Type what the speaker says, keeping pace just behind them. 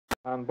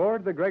On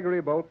board the Gregory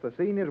boat, the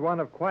scene is one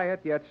of quiet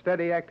yet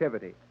steady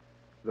activity.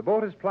 The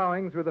boat is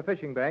plowing through the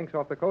fishing banks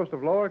off the coast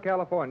of Lower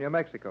California,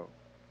 Mexico.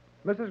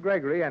 Mrs.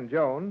 Gregory and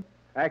Joan,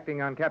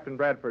 acting on Captain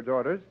Bradford's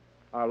orders,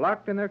 are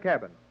locked in their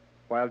cabin,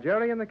 while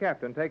Jerry and the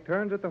captain take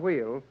turns at the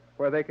wheel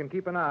where they can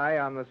keep an eye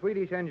on the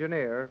Swedish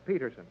engineer,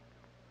 Peterson.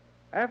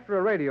 After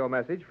a radio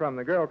message from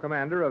the girl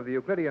commander of the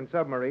Euclidean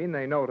submarine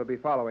they know to be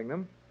following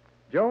them,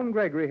 Joan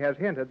Gregory has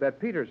hinted that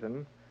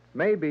Peterson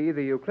may be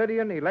the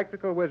Euclidean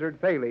electrical wizard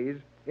Thales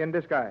in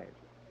disguise.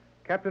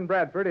 Captain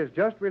Bradford is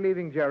just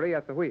relieving Jerry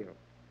at the wheel,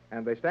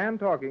 and they stand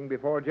talking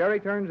before Jerry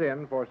turns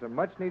in for some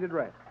much-needed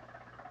rest.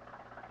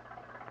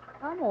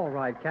 I'm all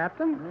right,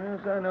 Captain.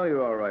 Yes, I know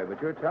you're all right, but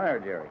you're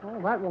tired, Jerry.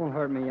 Oh, that won't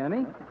hurt me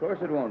any. Of course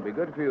it won't. Be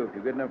good for you if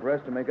you get enough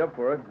rest to make up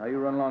for it. Now you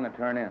run along and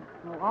turn in.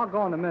 Well, I'll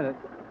go in a minute.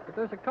 But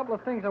there's a couple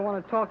of things I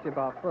want to talk to you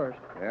about first.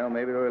 Well,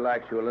 maybe it'll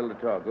relax you a little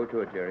to talk. Go to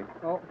it, Jerry.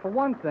 Well, for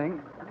one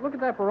thing, look at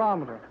that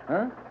barometer.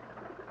 Huh?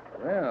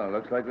 Well,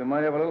 looks like we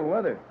might have a little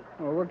weather.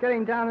 Well, we're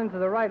getting down into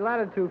the right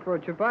latitude for a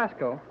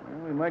chubasco. Well,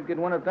 we might get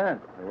one at that.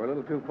 We're a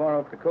little too far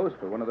off the coast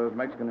for one of those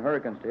Mexican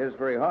hurricanes to hit us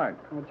very hard.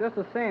 Well, just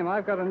the same,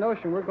 I've got a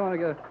notion we're going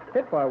to get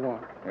hit by one.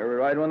 You ever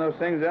ride one of those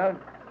things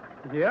out?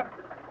 Yep.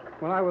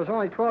 When I was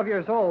only 12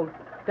 years old,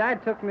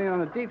 Dad took me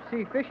on a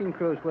deep-sea fishing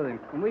cruise with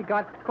him, and we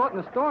got caught in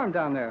a storm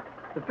down there.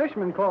 The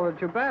fishermen called it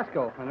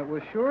chubasco, and it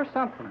was sure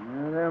something.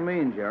 Yeah, they're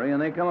mean, Jerry,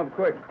 and they come up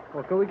quick.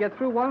 Well, could we get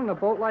through one in a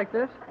boat like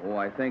this? Oh,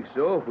 I think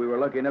so, if we were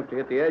lucky enough to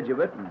hit the edge of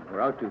it, and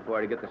we're out too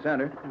far to get the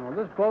center. Well,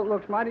 this boat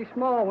looks mighty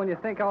small when you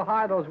think how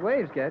high those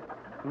waves get,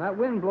 and that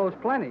wind blows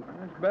plenty.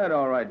 That's bad,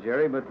 all right,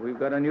 Jerry, but we've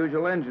got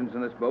unusual engines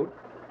in this boat.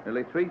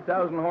 Nearly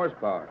 3,000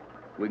 horsepower.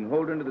 We can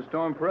hold into the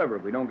storm forever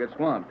if we don't get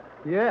swamped.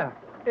 Yeah,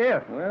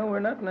 if. Well, we're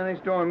not in any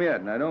storm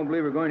yet, and I don't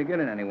believe we're going to get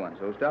in any one,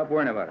 so stop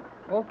worrying about it.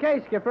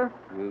 Okay, Skipper.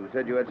 You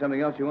said you had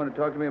something else you wanted to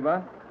talk to me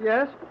about?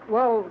 Yes.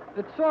 Well,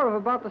 it's sort of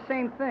about the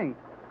same thing,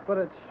 but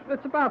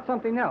it's about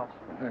something else.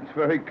 That's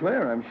very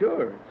clear, I'm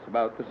sure. It's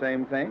about the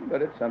same thing,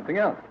 but it's something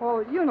else.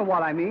 Well, you know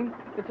what I mean.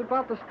 It's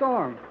about the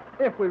storm,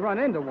 if we run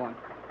into one,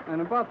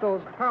 and about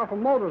those powerful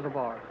motors of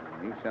ours.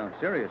 You sound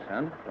serious,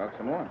 son. Talk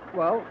some more.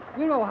 Well,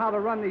 you know how to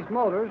run these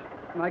motors,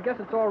 and I guess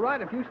it's all right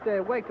if you stay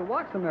awake to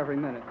watch them every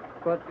minute.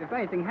 But if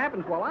anything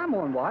happens while I'm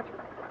on watch,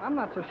 I'm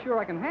not so sure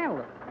I can handle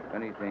it. If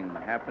anything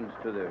happens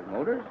to the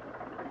motors?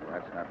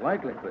 That's not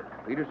likely, but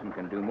Peterson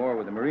can do more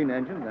with the marine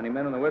engines than any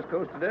men on the West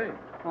Coast today.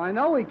 I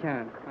know he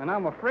can, and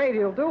I'm afraid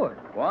he'll do it.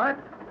 What?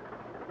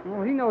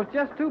 Well, he knows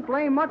just too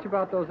plain much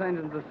about those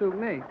engines to suit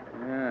me.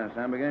 Yes,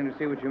 I'm beginning to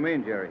see what you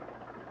mean, Jerry.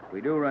 If we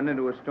do run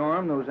into a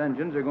storm, those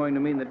engines are going to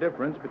mean the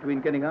difference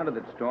between getting out of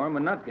that storm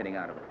and not getting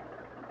out of it.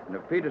 And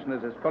if Peterson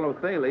is his fellow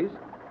Thales,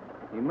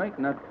 he might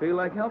not feel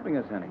like helping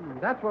us any.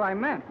 That's what I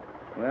meant.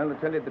 Well, to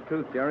tell you the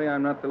truth, Jerry,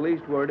 I'm not the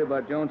least worried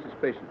about Joan's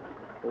suspicions.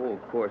 Oh,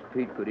 of course,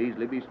 Pete could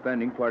easily be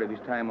spending part of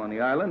his time on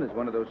the island as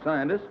one of those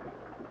scientists,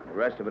 the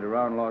rest of it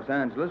around Los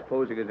Angeles,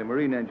 posing as a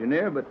marine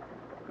engineer, but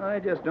I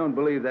just don't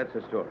believe that's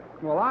the story.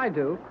 Well, I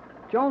do.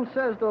 Jones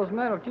says those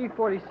men of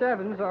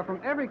G-47s are from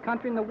every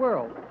country in the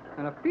world,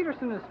 and if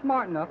Peterson is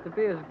smart enough to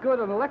be as good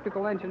an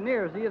electrical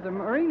engineer as he is a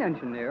marine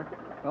engineer,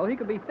 well, he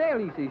could be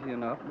Thales easy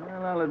enough.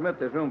 Well, I'll admit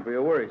there's room for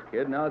your worries,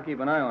 kid, and I'll keep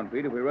an eye on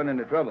Pete if we run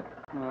into trouble.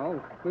 Well,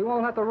 we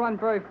won't have to run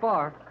very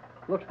far.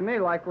 Looks to me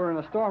like we're in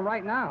a storm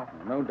right now.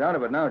 No doubt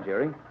of it now,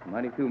 Jerry. In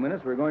mighty few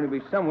minutes, we're going to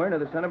be somewhere near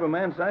the center of a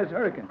man-sized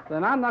hurricane.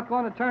 Then I'm not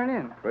going to turn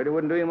in. Afraid it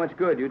wouldn't do you much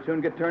good. You'd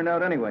soon get turned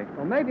out anyway.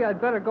 Well, maybe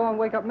I'd better go and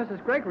wake up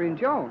Mrs. Gregory and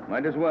Joan.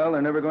 Might as well.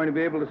 They're never going to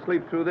be able to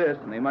sleep through this,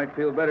 and they might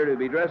feel better to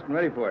be dressed and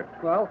ready for it.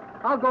 Well,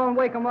 I'll go and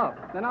wake them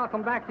up. Then I'll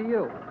come back to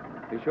you.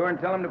 Be sure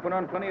and tell them to put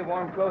on plenty of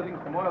warm clothing,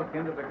 some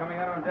oilskins if they're coming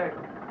out on deck.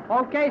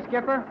 Okay,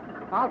 Skipper.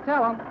 I'll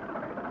tell them.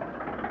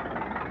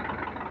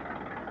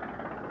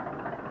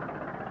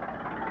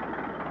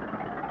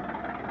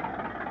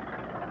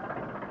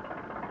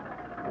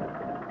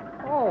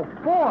 Oh,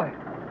 boy.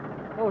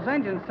 Those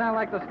engines sound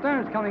like the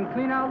stern's coming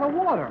clean out of the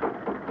water.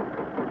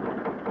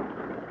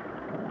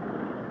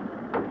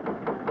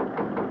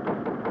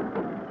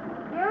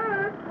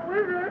 Yes, who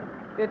is it?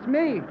 It's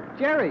me,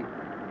 Jerry.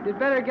 You'd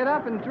better get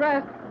up and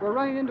dress. We're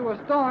running into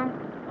a storm.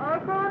 I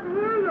can't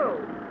hear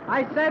you.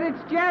 I said it's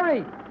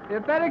Jerry.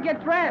 You'd better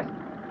get dressed.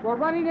 We're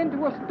running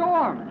into a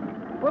storm.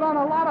 Put on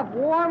a lot of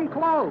warm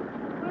clothes.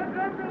 We're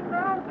dressing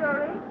now,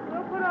 Jerry.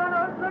 We'll put on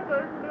our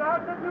slippers and be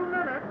out in a few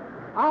minutes.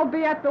 I'll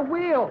be at the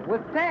wheel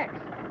with Tex.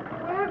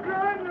 We'll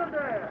join you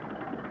there.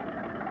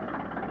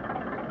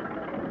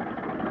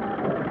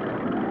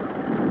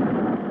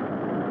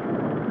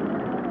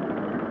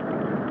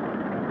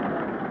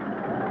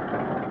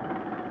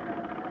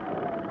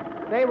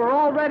 They were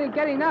already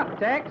getting up,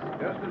 Tex.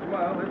 Just as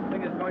well. This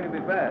thing is going to be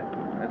bad.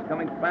 It's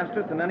coming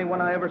faster than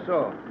anyone I ever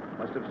saw.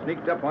 Must have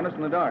sneaked up on us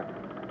in the dark.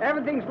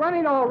 Everything's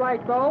running all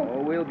right, though.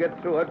 Oh, we'll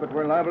get through it, but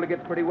we're liable to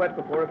get pretty wet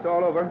before it's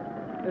all over.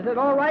 Is it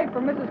all right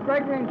for Mrs.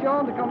 Gregory and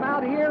Joan to come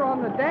out here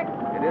on the deck?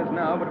 It is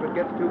now, but if it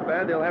gets too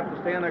bad, they'll have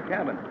to stay in their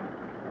cabin.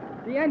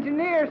 The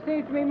engineer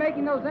seems to be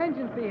making those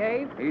engines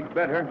behave. He'd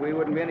better. We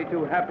wouldn't be any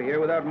too happy here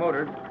without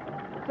motors.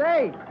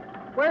 Say,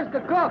 Where's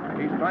the cook?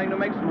 He's trying to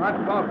make some hot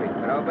coffee,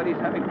 but I'll bet he's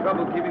having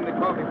trouble keeping the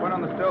coffee pot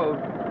on the stove.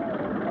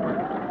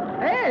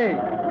 Hey!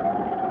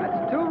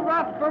 That's too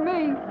rough for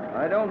me.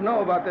 I don't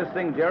know about this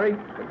thing, Jerry.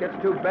 If it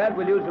gets too bad,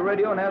 we'll use the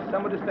radio and ask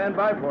someone to stand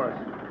by for us.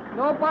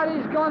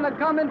 Nobody's going to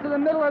come into the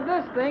middle of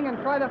this thing and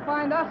try to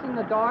find us in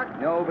the dark.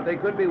 No, but they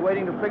could be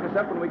waiting to pick us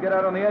up when we get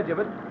out on the edge of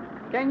it.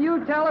 Can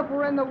you tell if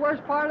we're in the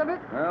worst part of it?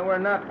 Well, we're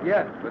not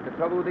yet, but the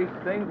trouble with these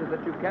things is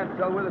that you can't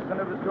tell where the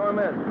center of the storm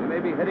is. We may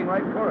be heading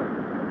right for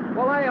it.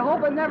 Well, I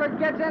hope it never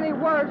gets any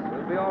worse.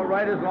 We'll be all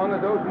right as long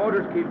as those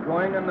motors keep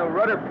going and the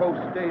rudder post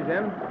stays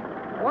in.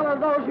 One of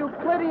those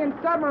Euclidean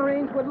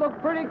submarines would look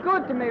pretty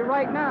good to me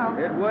right now.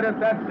 It would if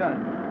that,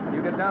 son. When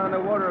you get down in the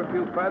water a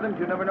few fathoms,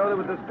 you never know there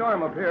was a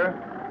storm up here.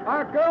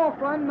 Our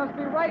girlfriend must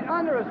be right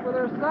under us with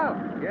her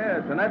sub.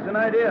 Yes, and that's an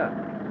idea.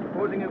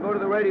 Supposing you go to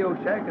the radio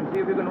shack and see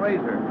if you can raise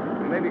her.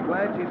 You may be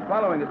glad she's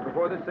following us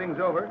before this thing's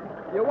over.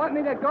 You want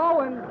me to go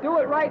and do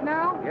it right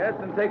now? Yes,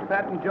 and take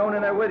Pat and Joan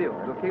in there with you.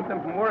 It'll keep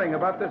them from worrying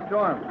about this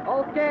storm.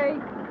 Okay.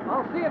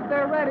 I'll see if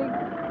they're ready.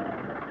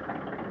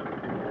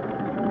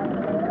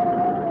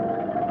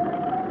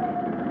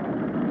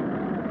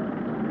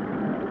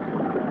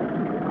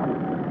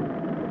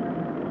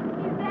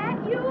 Is that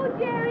you,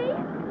 Jerry?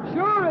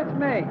 Sure, it's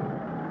me.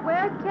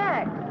 Where's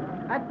Tex?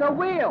 At the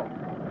wheel.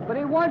 But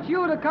he wants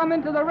you to come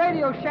into the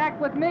radio shack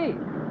with me.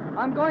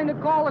 I'm going to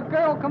call a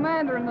girl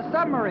commander in the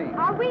submarine.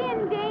 Are we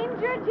in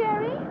danger,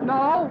 Jerry?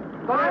 No,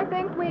 but I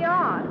think we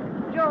are.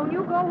 Joan,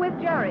 you go with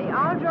Jerry.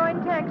 I'll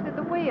join Tex at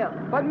the wheel.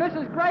 But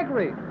Mrs.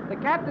 Gregory, the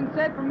captain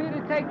said for me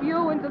to take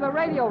you into the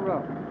radio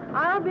room.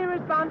 I'll be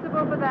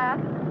responsible for that.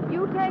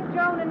 You take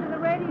Joan into the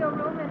radio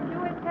room and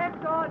do as Tex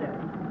orders.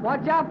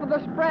 Watch out for the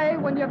spray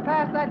when you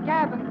pass that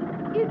cabin.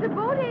 Is the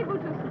boat able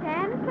to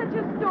stand such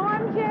a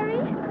storm, Jerry?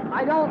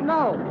 I don't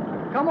know.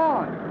 Come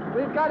on.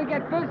 We've got to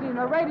get busy in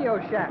the radio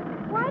shack.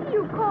 Why do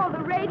you call the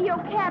radio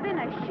cabin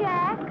a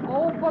shack?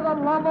 Oh, for the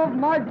love of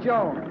mud,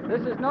 Joan.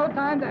 This is no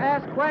time to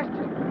ask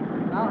questions.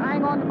 Now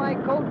hang on to my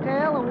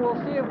coattail and we'll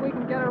see if we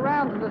can get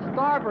around to the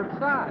starboard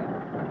side.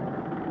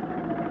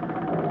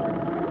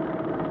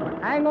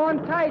 Hang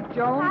on tight,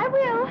 Joan. I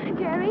will,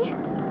 Jerry.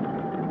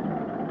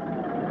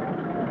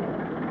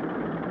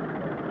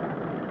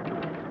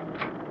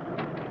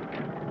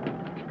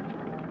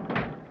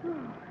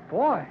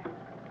 Boy,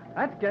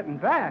 that's getting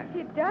bad.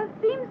 It does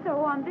seem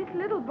so on this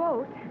little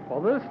boat. Well,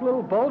 this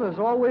little boat is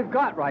all we've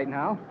got right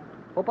now.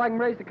 Hope I can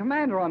raise the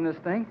commander on this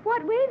thing.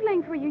 What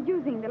wavelength were you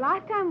using the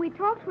last time we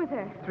talked with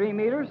her? 3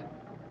 meters?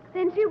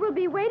 Then she will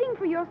be waiting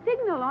for your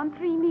signal on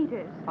 3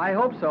 meters. I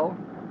hope so.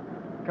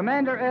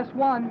 Commander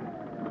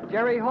S1.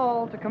 Jerry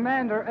Hall to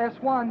Commander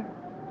S1.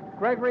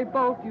 Gregory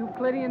Boat,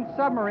 Euclidean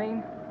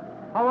submarine.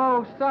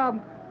 Hello,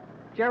 sub.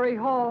 Jerry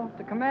Hall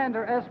to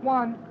Commander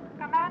S1.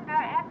 Commander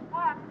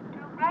S1 to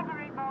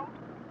Gregory Boat.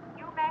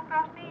 You may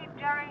proceed,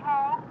 Jerry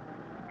Hall.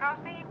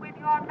 Proceed with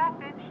your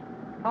message.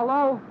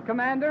 Hello,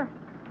 Commander.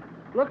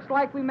 Looks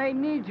like we may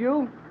need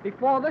you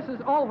before this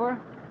is over.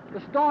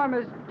 The storm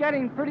is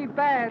getting pretty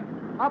bad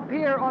up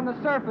here on the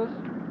surface.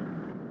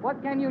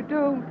 What can you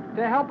do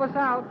to help us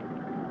out?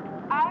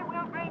 I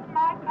will bring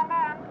my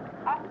command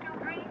up to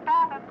 3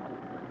 fathoms.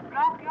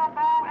 Drop your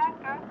bow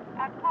anchor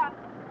at once.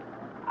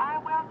 I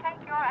will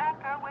take your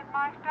anchor with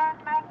my stern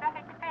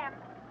magnetic fin.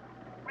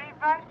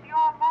 Reverse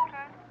your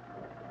motors.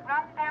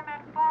 Run them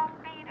at full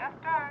speed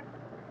astern.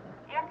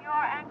 If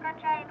your anchor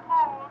chain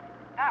holds,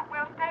 that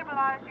will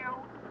stabilize you.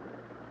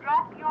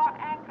 Drop your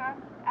anchor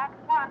at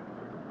once.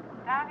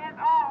 That is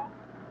all.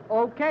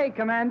 Okay,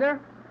 Commander.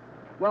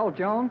 Well,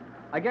 Joan,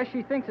 I guess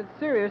she thinks it's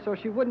serious, or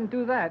she wouldn't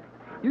do that.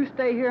 You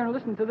stay here and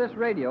listen to this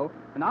radio,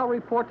 and I'll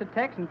report to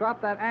Tex and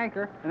drop that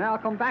anchor, and then I'll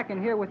come back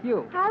in here with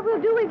you. I will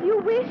do as you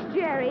wish,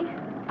 Jerry.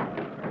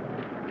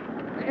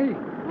 Hey,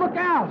 look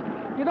out!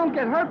 You don't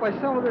get hurt by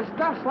some of this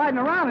stuff sliding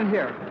around in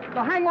here.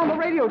 Now hang on the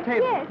radio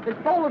table. Yes.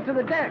 It's bolted to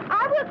the deck.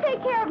 I will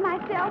take care of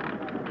myself.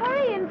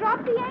 Hurry and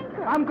drop the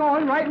anchor. I'm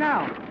going right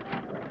now.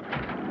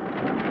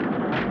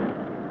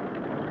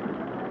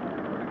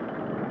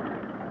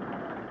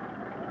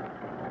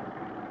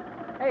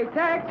 Hey,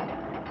 Tex!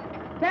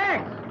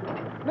 Tex!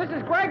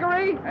 Mrs.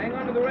 Gregory! Hang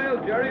on to the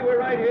rails, Jerry. We're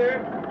right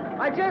here.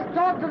 I just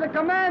talked to the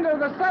commander of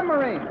the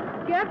submarine.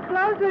 Get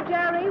closer,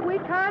 Jerry. We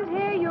can't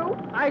hear you.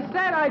 I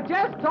said I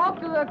just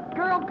talked to the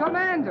girl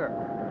commander.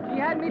 She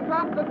had me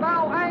drop the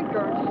bow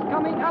anchor. She's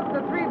coming up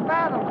the 3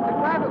 fathoms to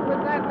grab it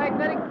with that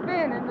magnetic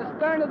fin in the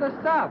stern of the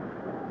sub.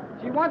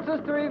 She wants us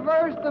to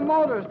reverse the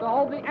motors to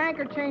hold the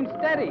anchor chain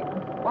steady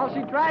while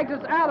she drags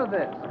us out of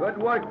this. Good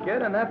work,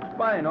 kid, and that's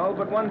fine, all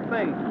but one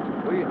thing.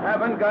 We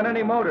haven't got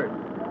any motors.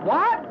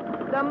 What?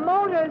 The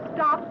motor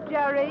stopped,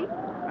 Jerry.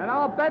 And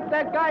I'll bet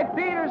that guy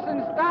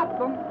Peterson stopped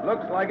them.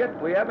 Looks like it.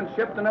 We haven't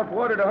shipped enough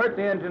water to hurt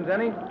the engines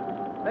any.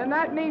 Then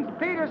that means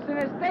Peterson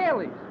is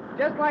Staley's,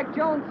 just like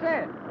Joan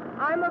said.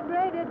 I'm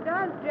afraid it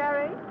does,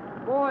 Jerry.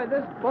 Boy,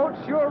 this boat's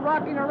sure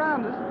rocking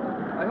around us.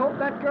 I hope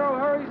that girl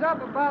hurries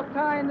up about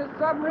tying this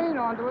submarine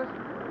onto us.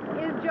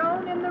 Is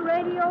Joan in the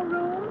radio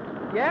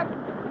room? Yep,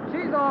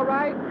 she's all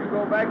right. You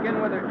go back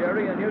in with her,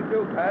 Jerry, and you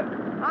too, Pat.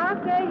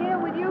 I'll stay here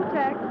with you,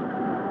 Tex.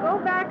 Go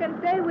back and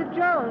stay with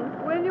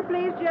Joan. Will you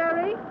please,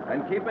 Jerry?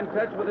 And keep in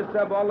touch with the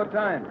sub all the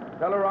time.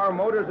 Tell her our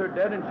motors are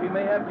dead and she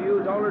may have to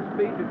use all her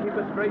speed to keep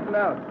us straightened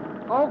out.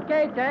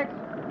 Okay, Tex.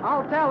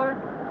 I'll tell her.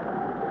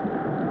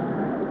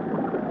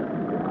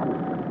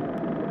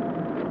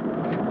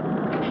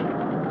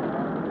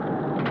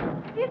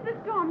 Is the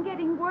storm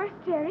getting worse,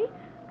 Jerry?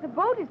 The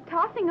boat is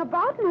tossing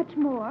about much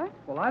more.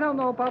 Well, I don't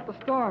know about the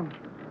storm,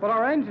 but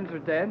our engines are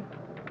dead.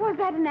 Was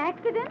that an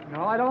accident?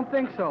 No, I don't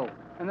think so.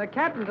 And the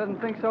captain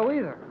doesn't think so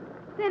either.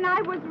 Then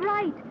I was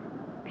right.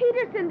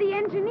 Peterson, the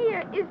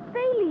engineer, is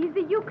Thales,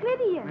 the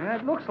Euclidean. Yeah,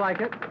 it looks like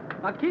it.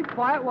 Now keep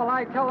quiet while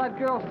I tell that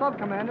girl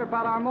sub-commander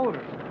about our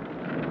motors.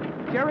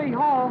 Jerry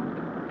Hall,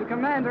 the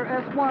commander,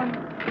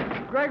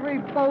 S1. Gregory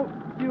Boat,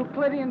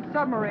 Euclidean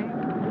submarine.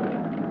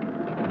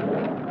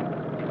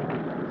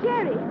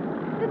 Jerry,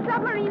 the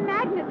submarine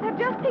magnets have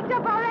just picked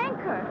up our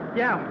anchor.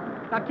 Yeah.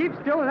 Now keep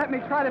still and let me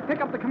try to pick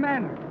up the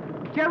commander.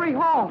 Jerry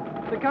Hall,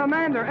 the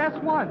commander,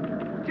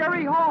 S1.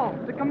 Jerry Hall,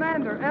 the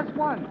commander,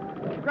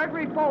 S1.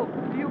 Gregory Bolt,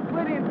 the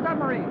Euclidean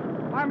submarine.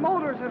 Our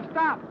motors have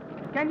stopped.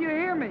 Can you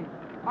hear me?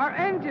 Our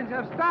engines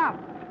have stopped.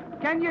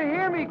 Can you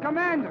hear me,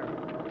 Commander?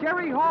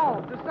 Jerry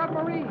Hall, the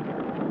submarine.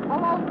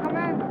 Hello,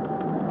 Commander.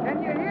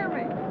 Can you hear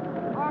me?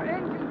 Our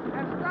engines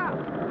have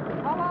stopped.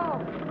 Hello.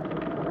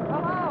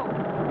 Hello.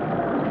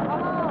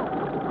 Hello.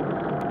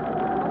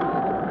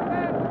 Hello,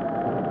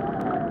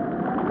 Commander.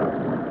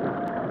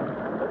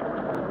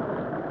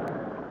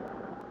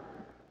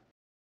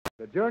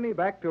 The journey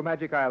back to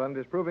Magic Island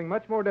is proving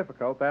much more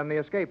difficult than the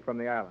escape from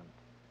the island.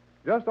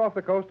 Just off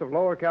the coast of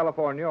Lower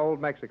California,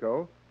 Old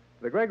Mexico,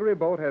 the Gregory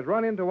boat has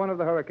run into one of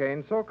the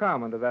hurricanes so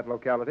common to that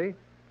locality,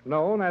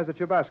 known as the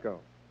Chubasco.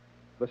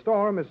 The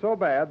storm is so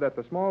bad that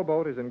the small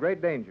boat is in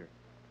great danger,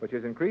 which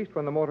is increased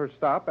when the motors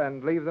stop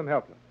and leave them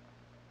helpless.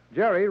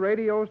 Jerry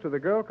radios to the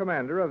girl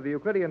commander of the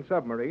Euclidean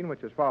submarine,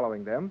 which is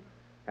following them,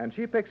 and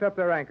she picks up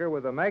their anchor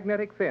with a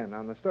magnetic fin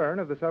on the stern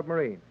of the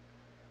submarine.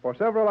 For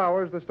several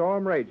hours, the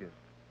storm rages,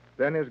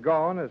 then is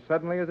gone as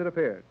suddenly as it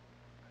appeared.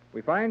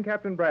 We find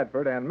Captain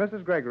Bradford and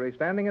Mrs. Gregory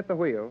standing at the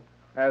wheel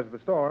as the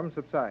storm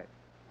subsides.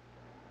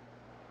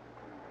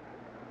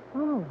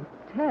 Oh,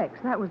 Tex,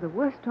 that was the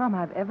worst storm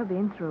I've ever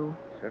been through.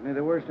 Certainly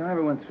the worst I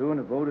ever went through in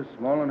a boat as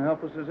small and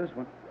helpless as this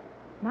one.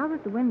 Now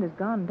that the wind has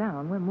gone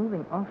down, we're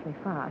moving awfully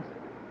fast.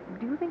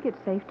 Do you think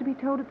it's safe to be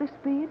towed at this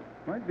speed?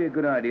 Might be a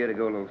good idea to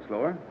go a little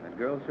slower. That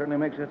girl certainly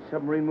makes that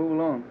submarine move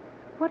along.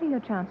 What are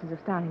your chances of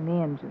starting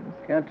the engines?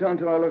 Can't tell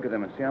until I look at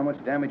them and see how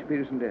much damage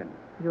Peterson did.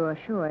 You're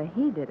sure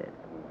he did it?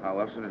 How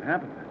else did it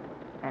happen?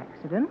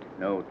 Accident?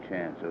 No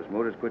chance. Those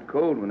motors quit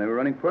cold when they were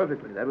running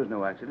perfectly. That was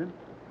no accident.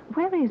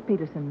 Where is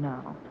Peterson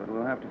now? But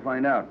we'll have to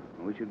find out.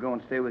 We should go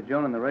and stay with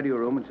Joan in the radio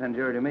room and send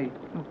Jerry to me.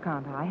 Well,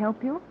 can't I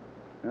help you?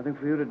 Nothing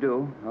for you to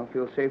do. I'll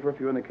feel safer if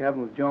you're in the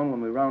cabin with Joan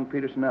when we round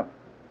Peterson up.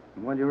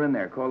 And while you're in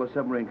there, call the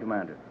submarine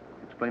commander.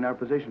 Explain our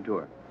position to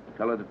her.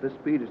 Tell her that this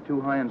speed is too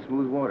high in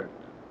smooth water.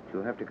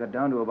 She'll have to cut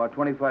down to about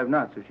 25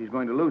 knots if she's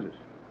going to lose us.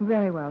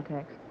 Very well,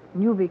 Tex.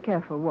 And you'll be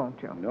careful,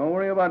 won't you? Don't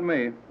worry about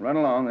me. Run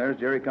along. There's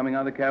Jerry coming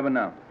out of the cabin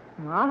now.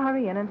 Well, I'll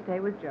hurry in and stay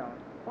with Joan.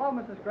 Hello,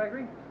 Mrs.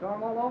 Gregory.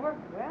 Storm all over?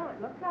 Well,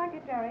 it looks like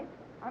it, Jerry.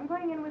 I'm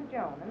going in with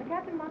Joan, and the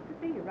captain wants to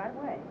see you right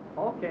away.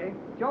 Okay.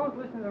 Joan's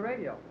listening to the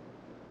radio.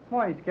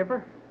 Morning,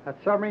 Skipper. That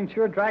submarine's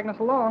sure dragging us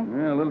along.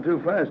 Yeah, a little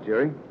too fast,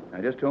 Jerry.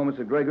 I just told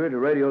Mr. Gregory to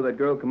radio that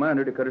girl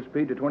commander to cut her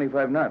speed to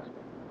 25 knots.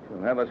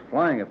 She'll have us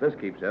flying if this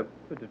keeps up.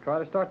 Did you try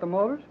to start the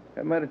motors?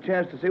 Haven't had a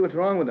chance to see what's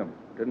wrong with them.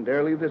 Didn't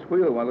dare leave this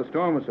wheel while the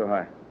storm was so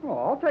high. Oh,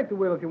 I'll take the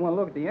wheel if you want to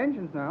look at the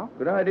engines now.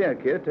 Good idea,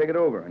 kid. Take it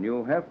over, and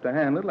you'll have to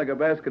handle it like a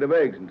basket of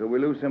eggs until we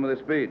lose some of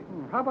the speed.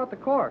 How about the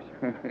course?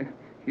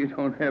 You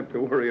don't have to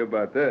worry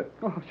about that.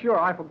 Oh, sure,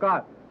 I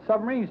forgot.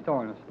 Submarine's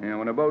towing us. Yeah,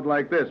 when a boat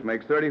like this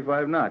makes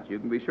 35 knots, you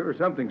can be sure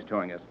something's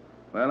towing us.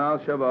 Well,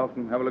 I'll shove off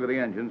and have a look at the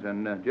engines,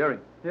 and, Jerry,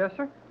 Yes,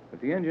 sir? if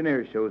the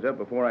engineer shows up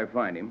before I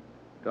find him,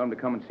 tell him to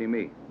come and see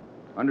me.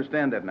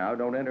 Understand that now.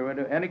 Don't enter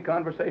into any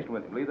conversation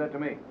with him. Leave that to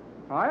me.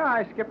 Aye,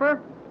 aye,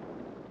 Skipper.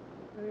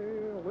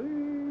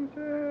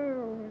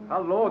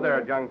 Hello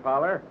there, young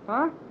feller.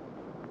 Huh?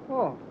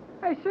 Oh.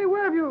 Hey, say,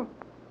 where have you...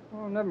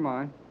 Oh, never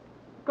mind.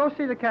 Go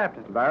see the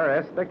captain. There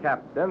is the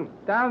captain.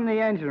 Down in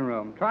the engine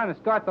room, trying to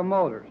start the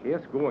motors.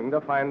 He's going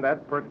to find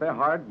that pretty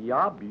hard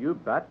job, you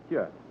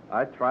betcha.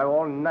 I try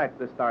all night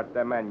to start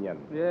them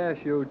engines. Yes,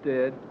 you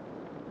did.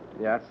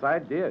 Yes, I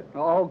did.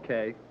 Oh,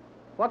 okay.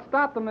 What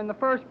stopped them in the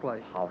first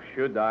place? How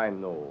should I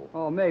know?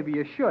 Oh, maybe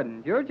you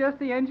shouldn't. You're just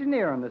the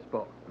engineer on this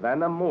boat.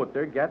 When a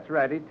motor gets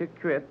ready to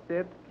quit,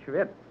 it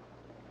quits.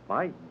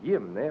 By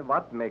Jiminy,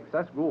 what makes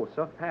us go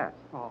so fast?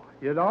 Oh,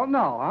 you don't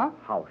know, huh?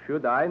 How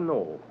should I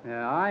know?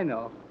 Yeah, I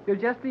know. You're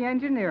just the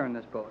engineer on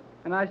this boat.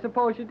 And I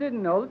suppose you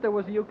didn't know that there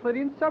was a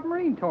Euclidean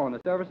submarine towing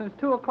us ever since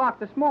 2 o'clock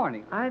this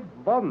morning. I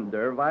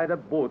wonder why the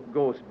boat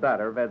goes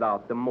better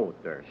without the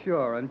motor.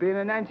 Sure, and being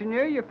an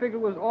engineer, you figured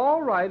it was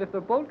all right if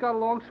the boat got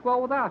along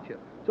swell without you.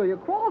 So you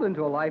crawled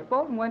into a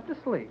lifeboat and went to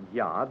sleep.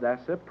 Yeah,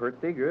 that's a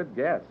pretty good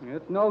guess.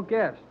 It's no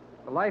guess.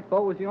 The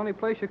lifeboat was the only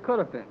place you could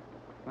have been.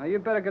 Now, you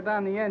better go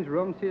down the engine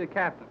room and see the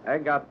captain. I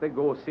got to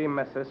go see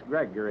Mrs.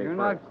 Gregory You're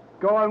first.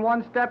 not going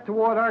one step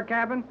toward her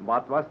cabin?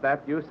 What was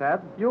that you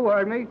said? You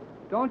heard me.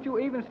 Don't you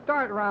even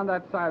start around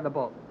that side of the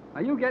boat.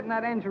 Now, you get in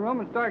that engine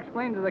room and start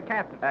explaining to the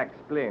captain.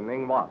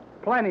 Explaining what?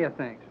 Plenty of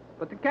things.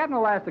 But the captain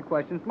will ask the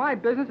questions. My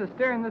business is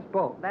steering this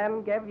boat.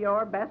 Then give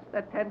your best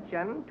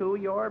attention to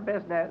your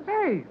business.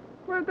 Hey,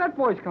 where'd that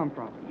voice come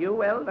from? You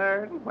will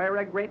learn where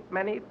a great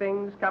many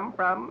things come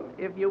from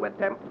if you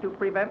attempt to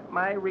prevent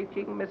my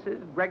reaching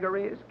Mrs.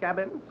 Gregory's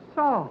cabin.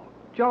 So,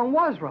 Joan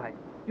was right.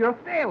 You're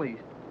Thales,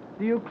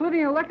 the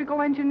Euclidean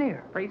electrical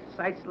engineer.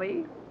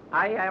 Precisely.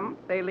 I am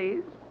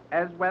Thales,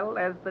 as well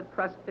as the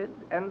trusted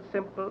and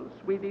simple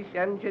Swedish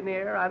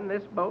engineer on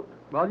this boat.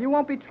 Well, you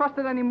won't be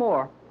trusted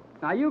anymore.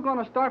 Now, you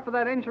going to start for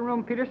that engine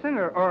room, Peterson,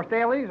 or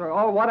Thales,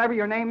 or whatever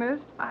your name is?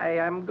 I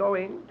am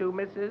going to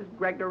Mrs.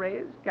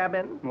 Gregory's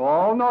cabin.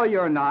 Oh, no,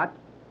 you're not.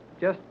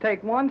 Just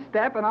take one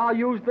step, and I'll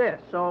use this.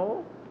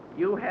 So,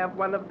 you have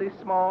one of the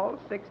small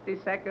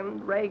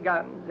 60-second ray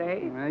guns,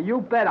 eh?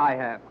 You bet I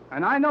have.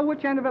 And I know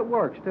which end of it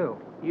works, too.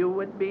 You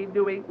would be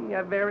doing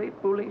a very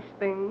foolish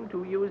thing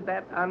to use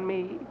that on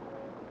me.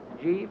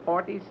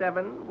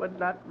 G47 would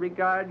not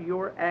regard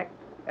your act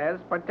as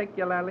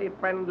particularly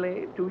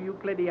friendly to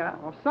Euclidia.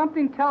 Well,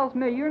 something tells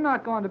me you're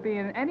not going to be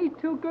in any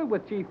too good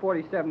with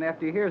G47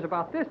 after he hears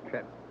about this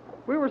trip.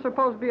 We were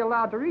supposed to be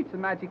allowed to reach the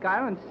Magic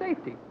Island in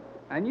safety,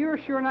 and you're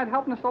sure not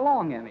helping us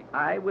along any.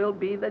 I will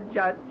be the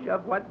judge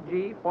of what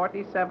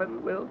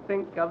G47 will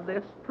think of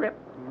this trip.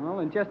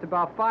 Well, in just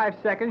about 5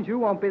 seconds, you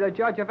won't be the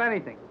judge of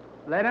anything.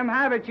 Let him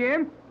have it,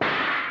 Jim.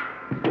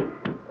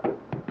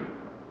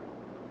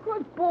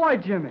 Good boy,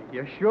 Jimmy.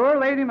 You sure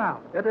laid him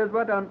out. It is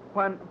written,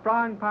 when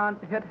frying pan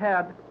hit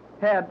head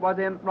was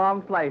in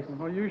wrong place.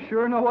 Well, you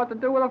sure know what to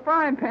do with a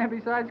frying pan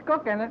besides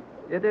cooking it.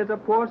 It is a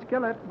poor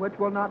skillet which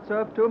will not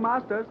serve two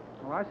masters.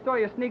 Well, I saw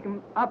you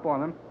sneaking up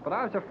on him, but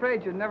I was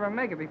afraid you'd never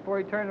make it before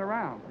he turned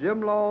around.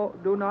 Jim Lowe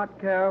do not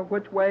care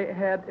which way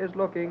head is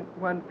looking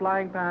when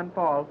flying pan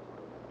falls.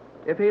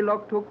 If he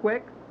look too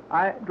quick,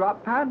 I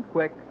drop pan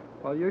quick.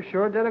 Well, you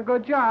sure did a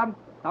good job.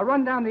 Now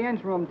run down the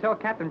engine room and tell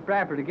Captain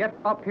Bradford to get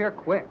up here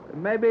quick.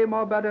 Maybe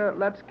more better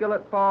let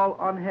skillet fall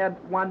on head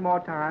one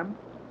more time.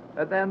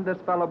 Then this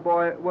fellow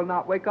boy will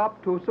not wake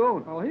up too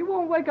soon. Oh, he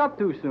won't wake up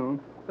too soon.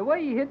 The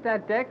way he hit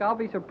that deck, I'll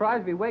be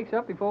surprised if he wakes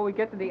up before we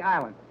get to the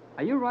island.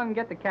 Now, you run and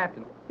get the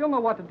captain. He'll know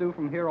what to do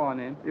from here on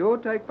in. You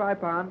take fry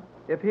pan.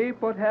 If he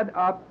put head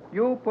up,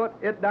 you put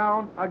it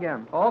down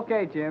again.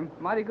 Okay, Jim.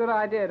 Mighty good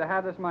idea to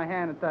have this in my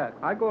hand at that.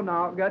 I go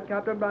now, get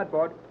Captain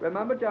Bradford.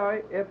 Remember,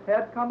 Jerry, if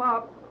head come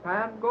up,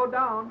 pan go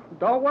down.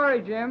 Don't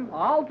worry, Jim.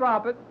 I'll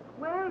drop it.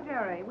 Well,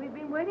 Jerry, we've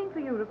been waiting for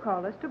you to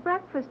call us to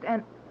breakfast,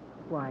 and...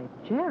 Why,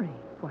 Jerry,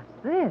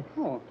 what's this?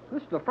 Oh,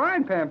 this is the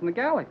frying pan from the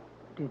galley.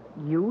 Did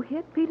you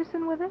hit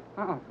Peterson with it?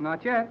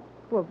 Not yet.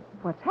 Well,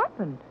 what's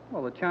happened?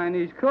 Well, the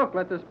Chinese cook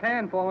let this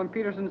pan fall on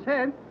Peterson's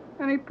head,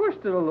 and he pushed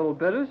it a little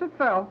bit as it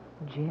fell.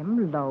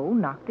 Jim Lowe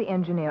knocked the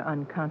engineer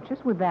unconscious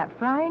with that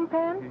frying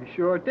pan? He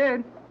sure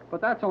did, but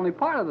that's only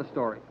part of the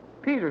story.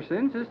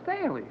 Peterson's is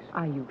Thales.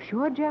 Are you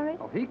sure, Jerry?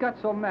 Oh, he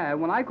got so mad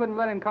when I couldn't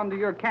let him come to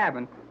your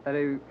cabin that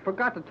he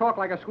forgot to talk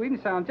like a Swede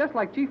and sound just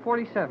like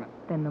G47.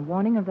 Then the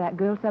warning of that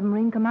girl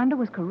submarine commander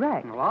was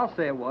correct. Well, I'll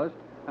say it was.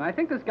 And I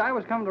think this guy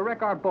was coming to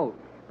wreck our boat.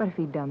 But if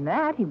he'd done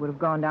that, he would have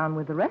gone down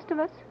with the rest of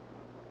us.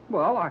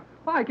 Well,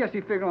 I guess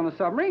he figured on the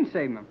submarine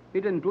saving him.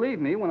 He didn't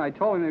believe me when I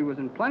told him he was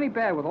in plenty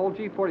bad with old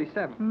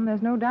G47.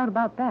 There's no doubt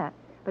about that.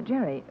 But,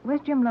 Jerry, where's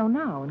Jim Lowe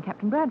now and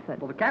Captain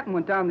Bradford? Well, the captain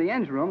went down to the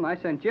engine room, and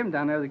I sent Jim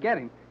down there to get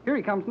him. Here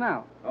he comes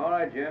now. All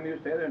right, Jim, you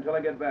stay there until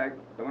I get back.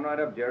 Coming right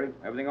up, Jerry.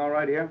 Everything all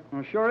right here?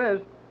 Well, sure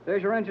is.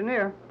 There's your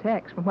engineer.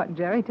 Tex, from what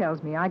Jerry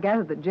tells me, I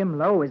gather that Jim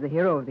Lowe is the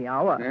hero of the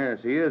hour.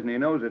 Yes, he is, and he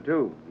knows it,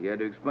 too. He had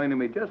to explain to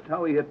me just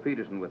how he hit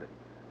Peterson with it.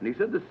 And he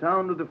said the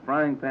sound of the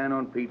frying pan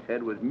on Pete's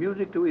head was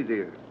music to his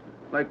ears,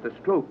 like the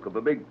stroke of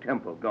a big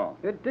temple gong.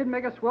 It did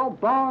make a swell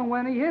bong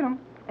when he hit him.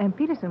 And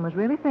Peterson was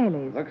really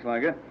Thales. Looks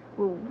like it.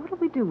 Well, what'll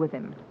we do with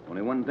him?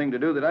 Only one thing to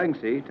do that I can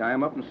see, tie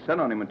him up and sit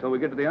on him until we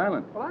get to the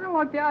island. Well, I don't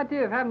like the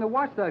idea of having to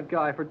watch that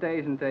guy for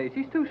days and days.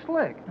 He's too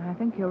slick. I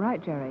think you're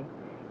right, Jerry.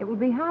 It will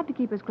be hard to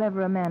keep as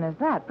clever a man as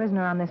that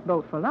prisoner on this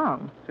boat for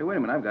long. Say, wait a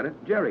minute, I've got it.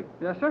 Jerry.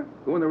 Yes, sir?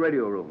 Go in the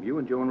radio room. You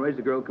and Joan raise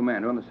the girl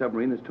commander on the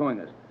submarine that's towing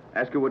us.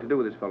 Ask her what to do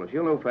with this fellow.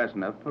 She'll know fast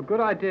enough. A good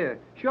idea.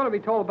 She ought to be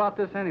told about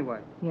this anyway.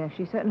 Yes,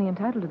 she's certainly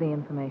entitled to the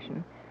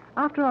information.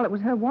 After all, it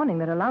was her warning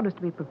that allowed us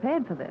to be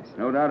prepared for this.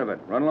 No doubt of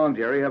it. Run along,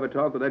 Jerry. Have a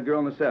talk with that girl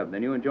in the sub.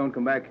 Then you and Joan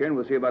come back here and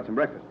we'll see about some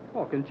breakfast.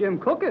 Oh, can Jim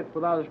cook it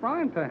without his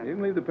frying pan? You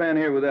can leave the pan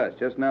here with us.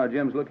 Just now,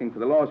 Jim's looking for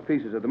the lost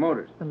pieces of the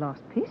motors. The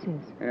lost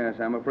pieces? Yes,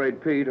 I'm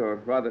afraid Pete, or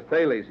rather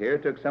Thales here,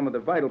 took some of the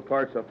vital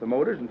parts off the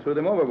motors and threw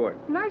them overboard.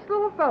 Nice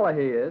little fella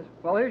he is.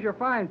 Well, here's your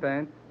frying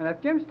pan. And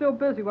if Jim's still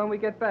busy when we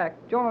get back,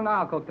 Joan and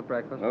I'll cook the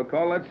breakfast. Well,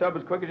 call that sub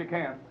as quick as you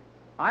can.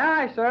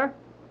 Aye, aye, sir.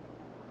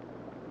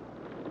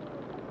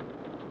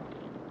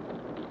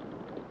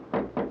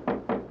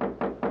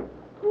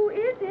 Who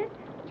is it?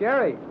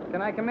 Jerry,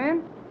 can I come in?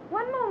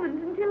 One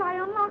moment until I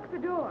unlock the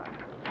door.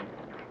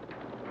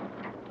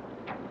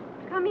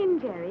 Come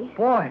in, Jerry.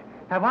 Boy,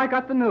 have I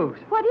got the news.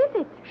 What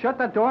is it? Shut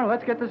that door and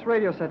let's get this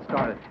radio set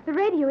started. The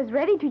radio is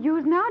ready to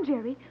use now,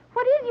 Jerry.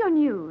 What is your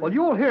news? Well,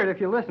 you'll hear it if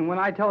you listen when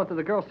I tell it to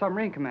the girl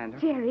submarine commander.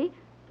 Jerry,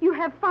 you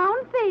have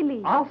found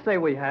Thales. I'll say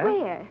we have.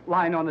 Where?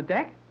 Lying on the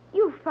deck.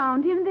 You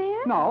found him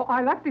there? No,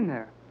 I left him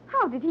there.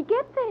 How did he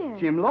get there?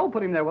 Jim Lowe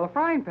put him there with a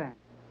frying pan.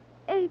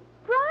 A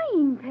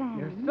frying pan?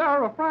 Yes,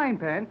 sir, a frying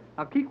pan.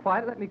 Now, keep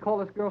quiet. Let me call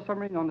this girl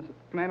submarine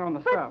commander on the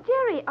But,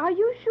 Jerry, are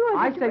you sure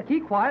I that said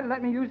keep quiet and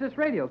let me use this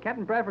radio.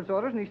 Captain Bradford's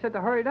orders, and he said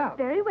to hurry it up.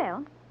 Very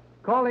well.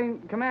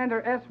 Calling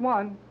Commander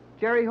S1,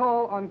 Jerry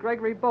Hall on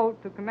Gregory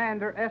Boat to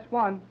Commander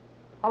S1.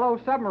 Hello,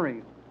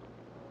 submarine.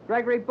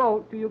 Gregory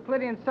Boat to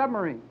Euclidean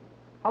submarine.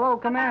 Hello,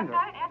 Commander.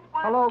 Commander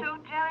S1 Hello.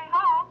 to Jerry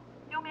Hall.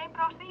 You may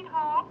proceed,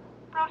 Hall.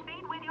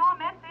 Proceed with your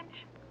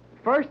message.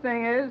 First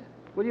thing is,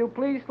 will you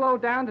please slow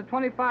down to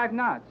 25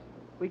 knots?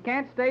 We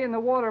can't stay in the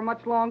water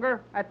much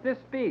longer at this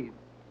speed.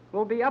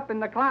 We'll be up in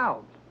the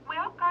clouds.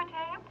 Will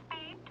curtail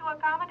speed to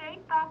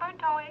accommodate proper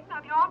towing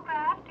of your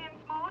craft in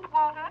smooth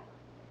water.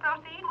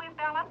 Proceed with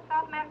balance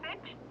of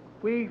message.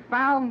 We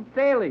found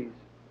Thales.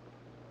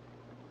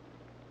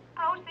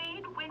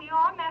 Proceed with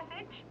your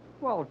message.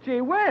 Well,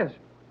 gee whiz.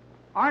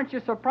 Aren't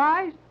you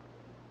surprised?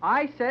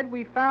 I said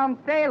we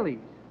found Thales.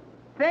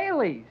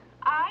 Thales.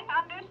 I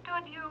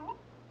understood you.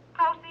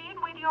 Proceed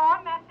with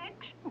your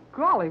message. Oh,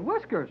 golly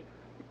whiskers.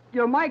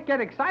 You might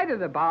get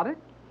excited about it.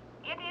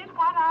 It is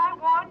what I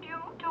warned you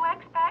to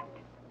expect.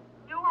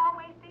 You are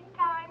wasting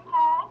time,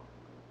 Hall.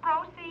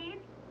 Proceed.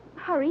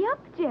 Hurry up,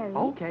 Jerry.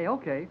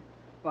 Okay.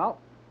 Well,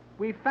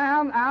 we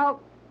found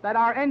out that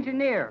our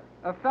engineer,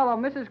 a fellow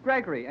Mrs.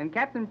 Gregory and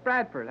Captain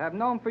Bradford have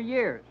known for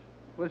years,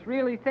 was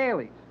really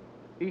Thales.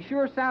 He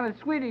sure sounded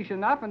Swedish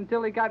enough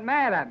until he got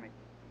mad at me.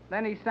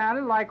 Then he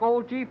sounded like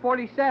old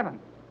G47.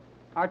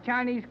 Our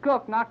Chinese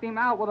cook knocked him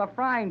out with a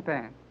frying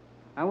pan,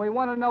 and we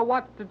want to know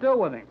what to do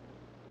with him.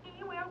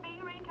 He will be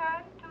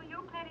returned to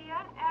Euclidia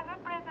as a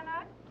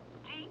prisoner.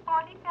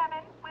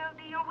 G47 will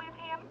deal with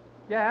him.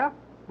 Yeah,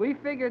 we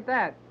figured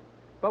that,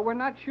 but we're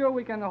not sure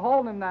we can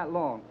hold him that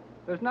long.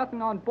 There's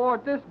nothing on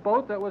board this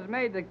boat that was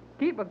made to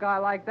keep a guy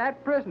like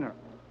that prisoner.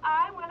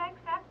 I will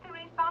accept the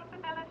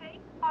responsibility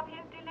of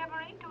his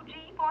delivery to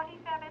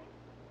G47.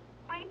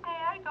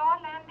 Prepare your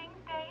landing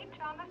stage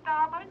on the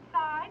starboard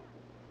side.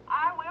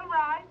 I will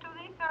rise to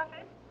the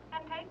surface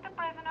and take the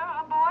prisoner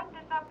aboard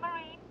the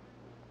submarine.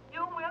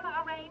 You will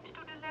arrange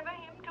to deliver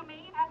him to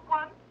me at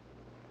once.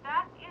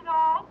 That is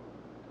all.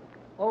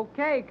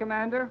 Okay,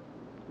 Commander.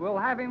 We'll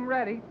have him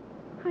ready.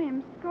 I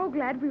am so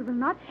glad we will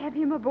not have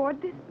him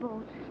aboard this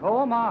boat.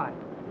 So am I.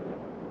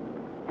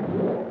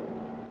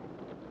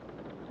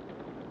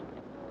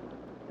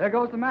 There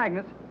goes the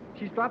Magnus.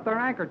 She's dropped our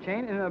anchor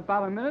chain, and in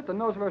about a minute, the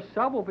nose of her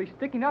sub will be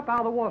sticking up out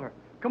of the water.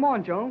 Come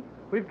on, Joan.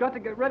 We've got to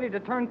get ready to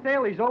turn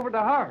Thales over to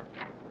her.